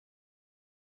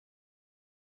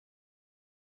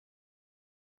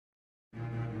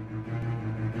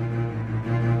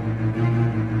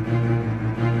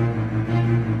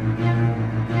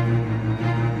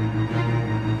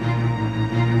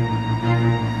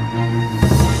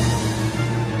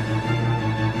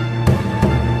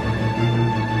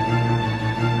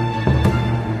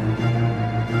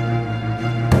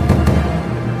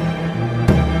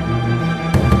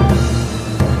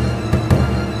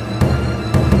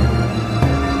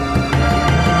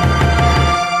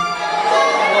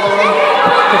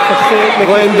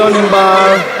Glenn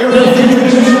Dunbar.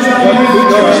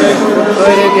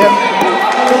 Yep.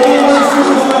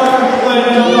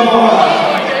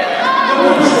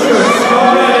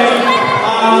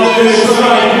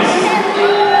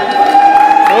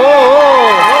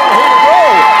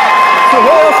 So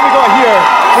what else we got here?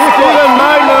 Stephen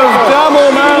Magnus, Jamal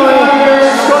Marley,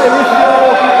 Scotty Lucio,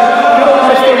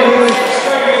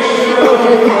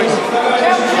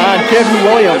 and Kevin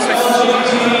Williams.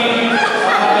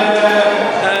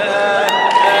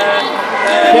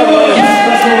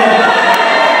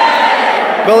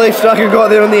 Billy Strachan got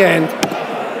there in the end.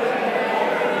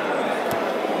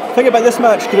 The thing about this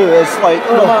match, crew, is like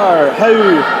no matter how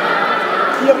you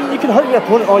can hurt your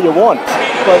opponent all you want,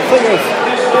 but the thing is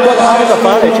you've got the added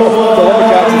advantage of the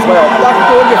lumberjacks as well. That can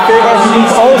go in your favour,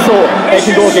 also it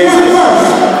can go against you.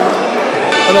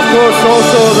 And of course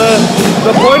also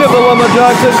the point of the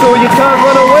lumberjacks is so you can't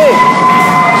run away.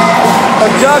 If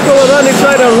Jackal or Randy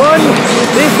try to run,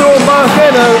 they throw him back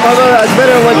in, however it's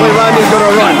very unlikely Randy's going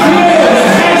to run.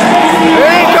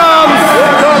 Here he comes!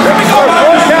 Our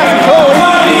broadcast coach,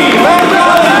 I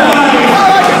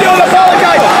can do the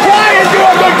apologize! Try and do a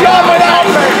good job without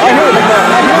me! I hear you, man.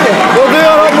 I hear you. We'll do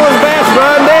our utmost best,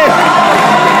 Randy.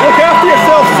 Look after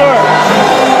yourself, sir.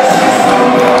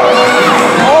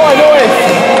 All I know is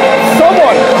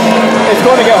someone is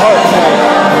going to get hurt tonight.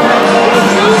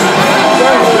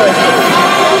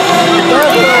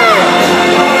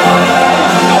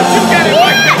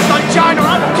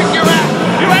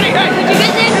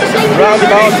 Randy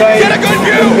Valentine. Get a good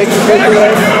view! Make the picture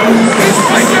there.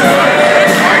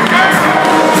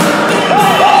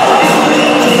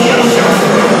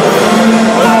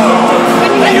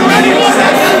 Are you ready?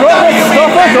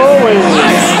 Stop as always.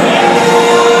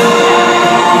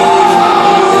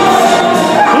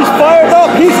 He's fired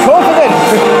up. He's confident.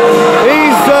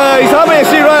 He's happy to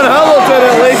see Ryan Hamilton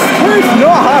at least. Who's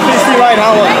not happy to see Ryan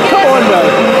Hamilton? Come on now.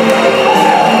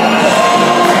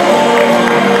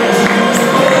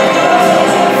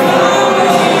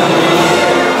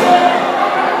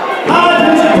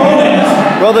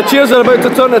 Well, the cheers are about to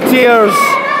turn to tears.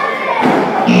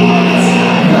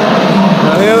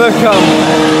 Now here they come.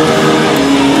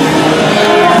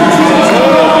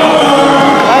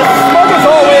 As smug as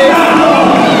always,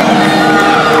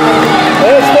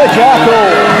 it's the Jackal.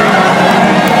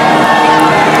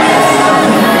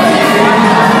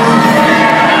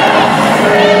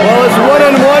 Well, it's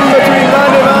 1-1 between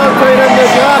Randy Valentine and the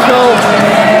Jackal.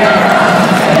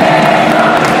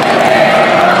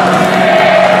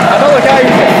 Another guy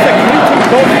who's got secreting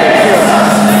confidence here.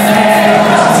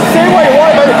 Say what you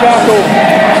want about the Jackal.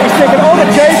 He's taking all the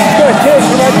chase he's going to take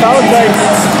from Randy Valentine.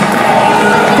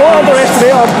 Don't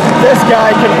underestimate him. This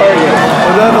guy can hurt you.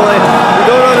 Well, definitely. You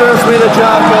don't underestimate the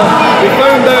Jackal. We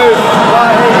found out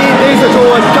that 8 days ago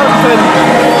in Kirkton,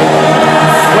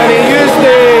 when he used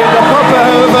the puppet,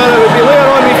 however, it would be later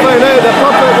on we found out the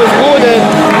puppet was loaded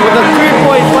with a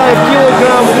 2.5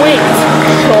 kilogram weight.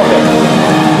 Shocking.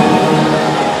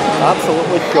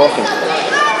 Absolutely shocking.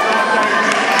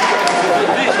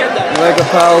 Mega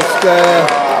Pals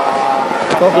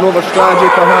talking over strategy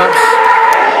perhaps.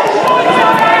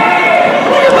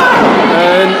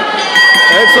 And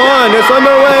it's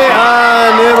underway,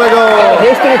 and here we go.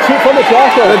 Hasty retreat from the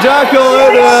Jackal. The Jackal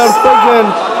out there thinking.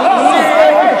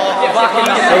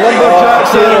 The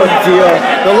Lumberjacks Oh dear.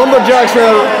 The Lumberjacks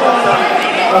are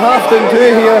half in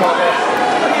two here.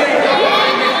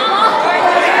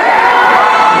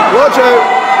 Watch out.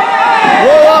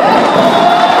 Roll up.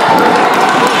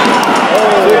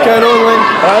 Two count only.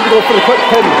 And go for the quick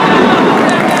pin.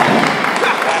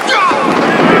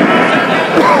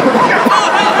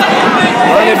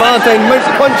 Randy Valentine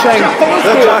punching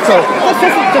the Jackal.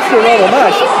 This isn't just a normal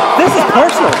match. This is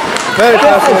personal. Very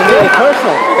personal. Very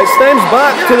personal. It stems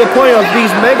back to the point of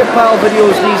these Mega Pal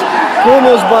videos, these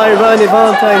promos by Randy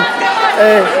Valentine,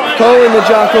 calling the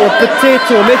Jackal a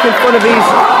potato, making fun of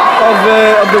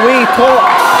the way he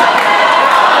talks.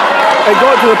 It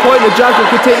got to the point the Jackal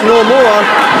could take no more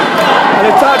and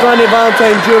attacked Randy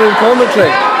Valentine during commentary.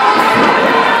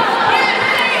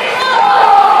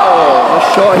 Oh, a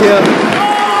shot here.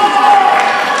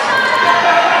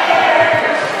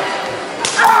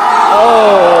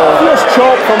 Fierce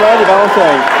chop from Randy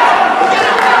Valentine.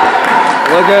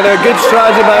 Look at a good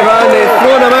strategy by Randy,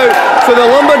 throwing him out so the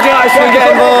Lumberjacks can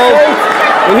get involved.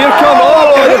 And here come the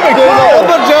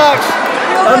Lumberjacks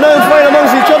are now fighting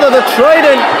amongst each other. The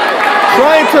Trident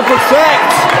trying to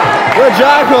protect the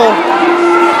Jackal.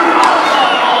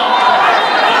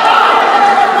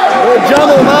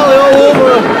 Jamal O'Malley all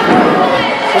over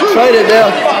the Trident there.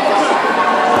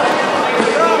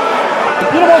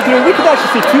 You know what, Drew? We could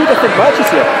actually see two different matches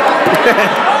here.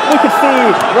 We could see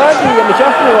Randy and the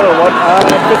Jackal one-on-one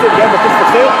and visit again with Mr.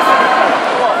 Sales.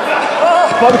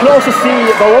 But we can also see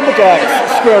the Lumberjacks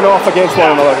squaring off against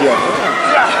one another here.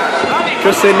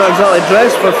 Chris saying not exactly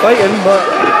dressed for fighting, but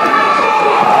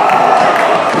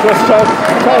Chris trying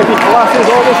to be classy as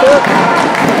always there.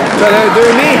 trying to outdo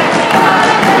me.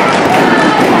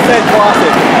 Said classy.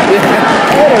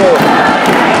 Anyway.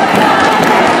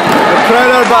 The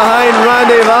crowd are behind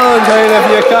Randy Valentine if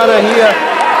you can't hear.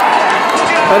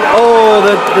 And oh,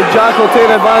 the Jackal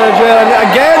taking advantage there. And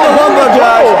again the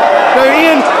Lumberjacks. Now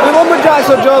Ian, the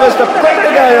Lumberjacks' job is to pick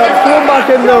the guy up, throw him back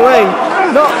in the ring,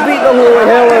 not beat the holy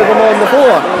hell out of him on the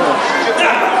floor.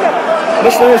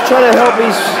 Mr. is trying to help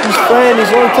his friend, his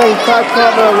long-time tag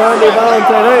partner Randy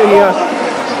Valentine out here.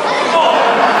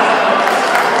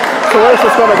 So where's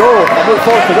this going to go? I look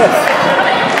forward to this.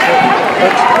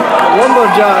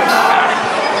 Lumberjacks.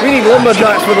 We need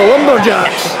Lumberjacks for the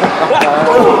Lumberjacks.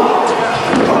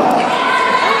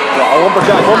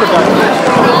 Lumberjack.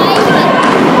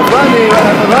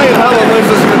 Ryan Hamlin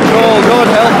loses control, God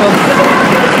help him.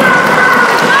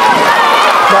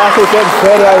 Jackal getting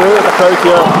very irate at the crowd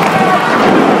here.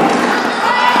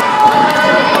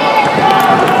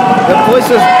 The place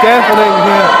is deafening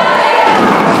here.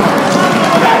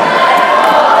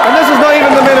 And this is not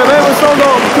even the main event, we've still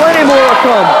got plenty more to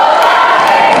come.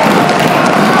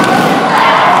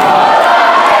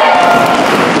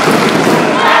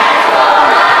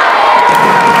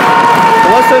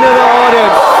 Listen to the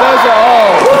audience, says it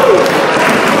all.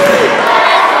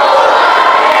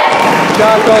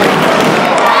 Jackal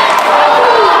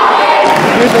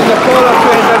using the corner to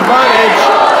his advantage.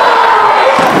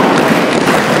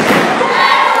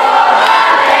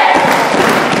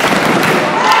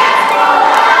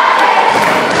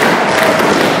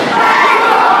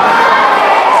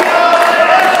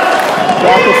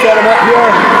 Jackal set him up here.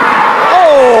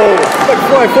 Oh! Big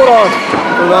flying foot on.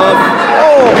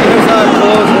 Oh, there's that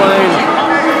clothesline.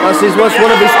 That's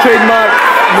one of his trademark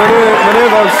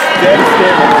manoeuvres.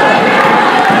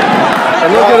 And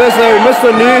look at this now,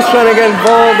 Mr. News trying to get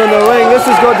involved in the ring. This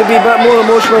has got to be a bit more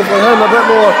emotional for him, a bit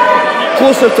more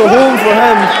closer to home for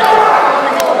him.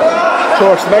 Of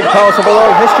course, Meg Palace have a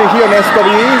long history here in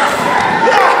SWE.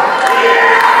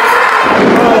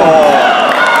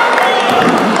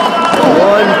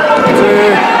 One,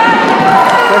 two,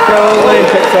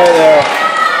 kicks out there.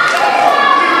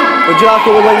 The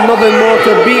Jackal would like nothing more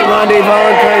to beat Randy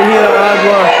Valentine here at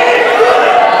Adler.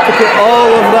 To put all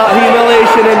of that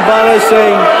humiliation and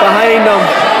embarrassing behind him.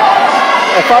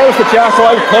 If I was the Jackal,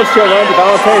 I would punch to Randy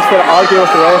Valentine instead of arguing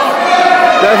with the ref.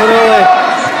 Definitely.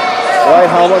 Ryan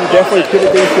Hamlin definitely could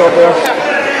have been his job there.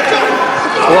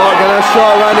 Block and a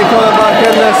shot, Randy coming back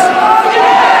in this.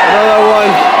 Another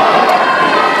one.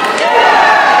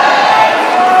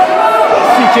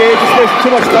 CJ just wasted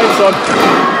too much time, son.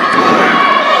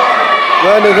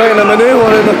 Randy getting a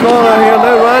manoeuvre in the corner here.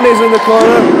 Now Randy's in the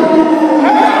corner.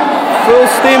 Full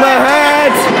steam ahead.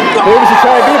 Who was he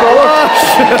trying to be, brother?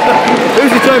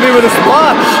 Who's he trying to be with a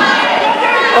splash?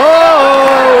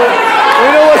 Oh! We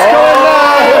know what's going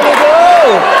on. Here we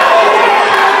go.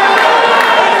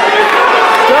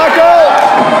 Jackal!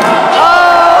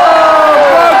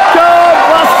 Oh! Buckle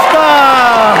Buster!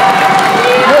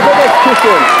 No big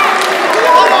execution.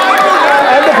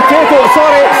 And the potato,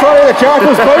 sorry, the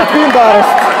Jackal's about to be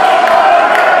embarrassed.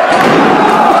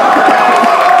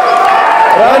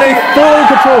 Randy full in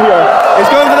control here. He's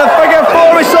going for the figure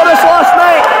four, we saw this last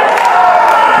night.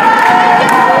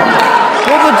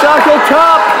 With the Jackal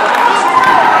tap.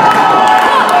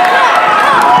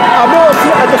 I've noticed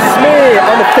a dismay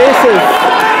on the faces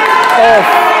of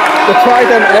the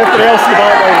Trident and everything else in the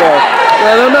background there.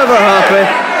 Yeah, they're never happy.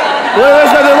 Look at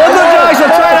this now, the Lumberjacks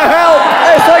are trying to help.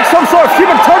 It's like some sort of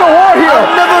human tug of war here.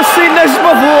 I've never seen this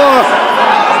before.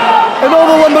 In all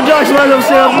the Lumberjacks matches I've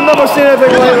seen, I've never seen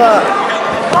anything like that.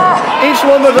 Each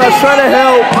Lumberjack's trying to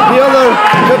help the other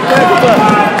competitor.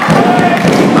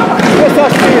 This has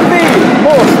to be the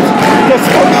most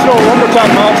dysfunctional Lumberjack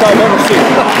match I've ever seen.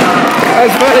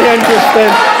 That's very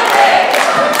interesting.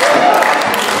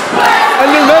 And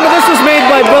remember, this was made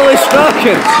by Billy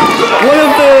Strachan, one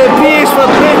of the PAs for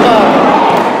Payback.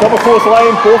 Double close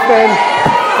line, both men.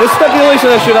 The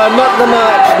stipulation I should add, not the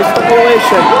match, the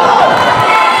stipulation.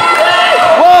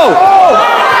 Whoa!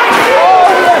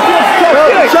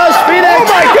 Just Phoenix! Oh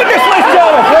my goodness, ladies and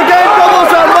gentlemen! Again,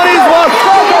 doubles our money's worth.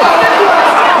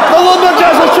 The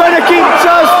Lumberjacks are trying to keep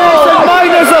Chaz Phoenix and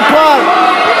Magnus apart.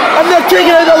 And they're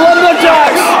taking out the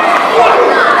Lumberjacks.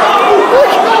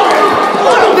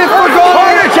 They forgot.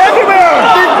 Carnage everywhere!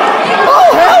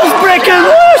 Oh, hell's breaking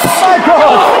loose! My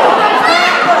God!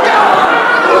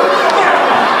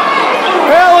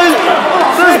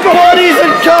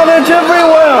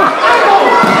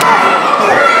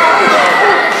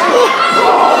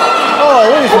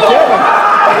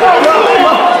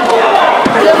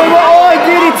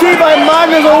 by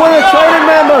Magnus over the training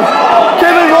members.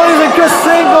 Kevin Williams and Chris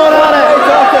Singh going at it.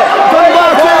 Come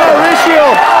back to the ratio.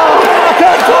 I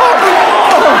can't talk.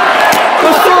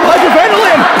 There's so much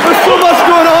adrenaline. There's so much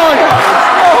going on.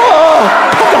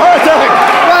 It's a heart attack.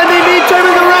 Randy, meantime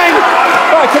in the ring.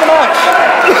 Back to the match.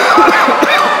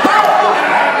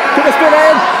 To the spin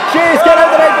in. Jeez, get out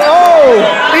of the ring. Oh!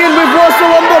 Ian, we've lost the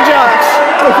Lumberjacks.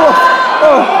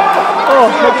 Oh,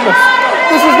 my goodness.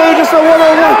 This is now just a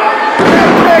one-on-one.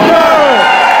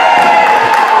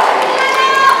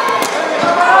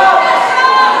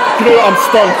 You know, I'm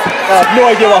stunned. I have no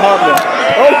idea what happened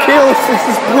there. Okay, this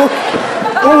is broke.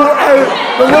 Oh, out.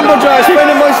 The Lumberjacks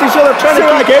fighting amongst each other, trying to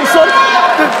that again, son.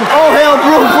 all hell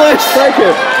broke loose. Thank you.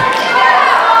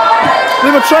 They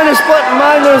were trying to split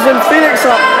Magnus and Phoenix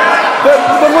up, but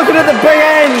we're looking at the big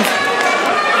end.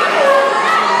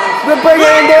 The big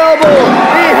end elbow.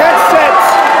 He hits it.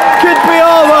 Could be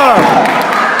over.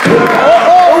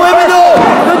 Oh, wait a minute.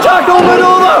 The Jackal went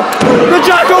over. The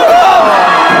Jackal come.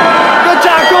 The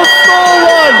Jackal stole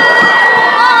one.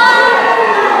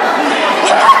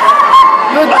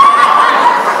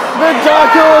 The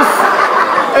Jackal's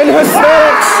in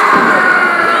hysterics.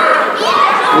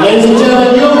 Ladies and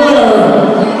gentlemen, your winner,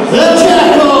 the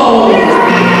Jackal!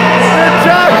 The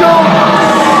Jackal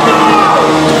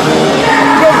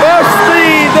reversed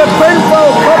the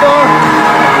pinfall cover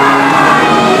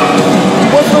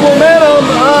with the momentum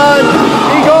and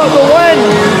he got the win.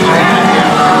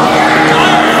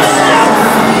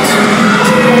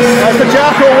 As the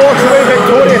Jackal walks away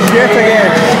victorious yet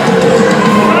again.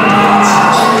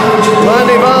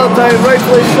 Randy Valentine,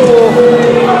 rightfully so,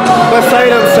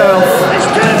 beside himself.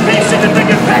 Turn-beast in the big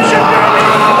infection!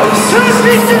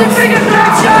 Turn-beast in the big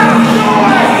infection!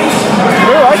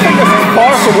 Well, I think this is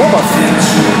far from over.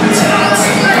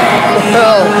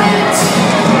 Well,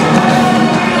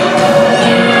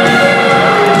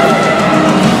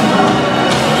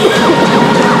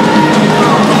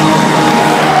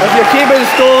 if you're keeping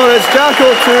score, it's Jackal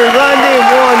 2, Randy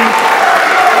 1.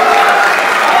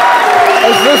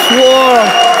 Is this war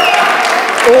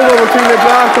over between the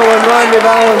Jackal and Randy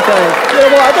Valentine? You know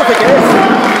what, I don't think it is.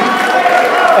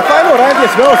 If I know Randy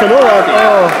as well as I know Randy,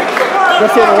 Oh. they're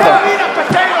saying over.